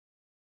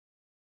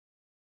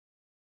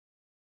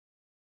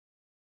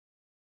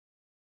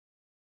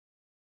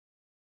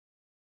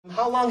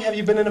How long have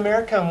you been in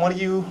America, and what do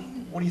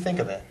you think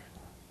of it?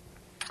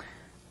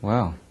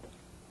 Well,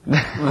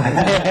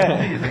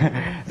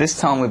 this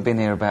time we've been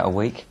here about a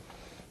week.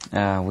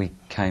 We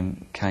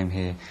came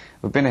here.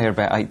 We've been here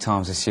about 8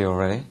 times this year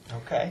already.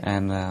 Okay.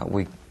 And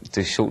we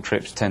do short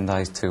trips, 10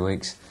 days, 2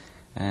 weeks,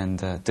 and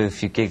do a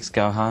few gigs,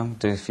 go home,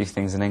 do a few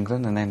things in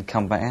England, and then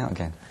come back out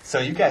again. So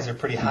you guys are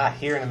pretty hot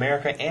here in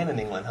America and in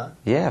England, huh?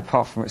 Yeah,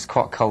 apart from it's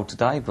quite cold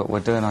today, but we're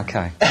doing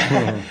okay.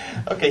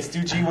 Okay,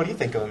 Stu G, what do you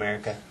think of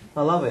America?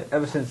 I love it.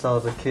 Ever since I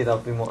was a kid,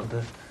 I've been wanting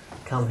to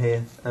come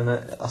here, and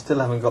I still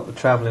haven't got the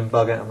travelling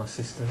bug out of my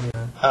system. You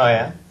know. Oh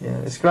yeah. Yeah,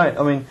 it's great.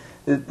 I mean,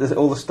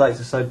 all the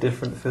states are so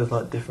different. It feels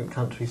like different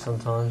countries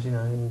sometimes, you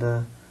know,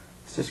 and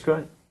it's just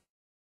great.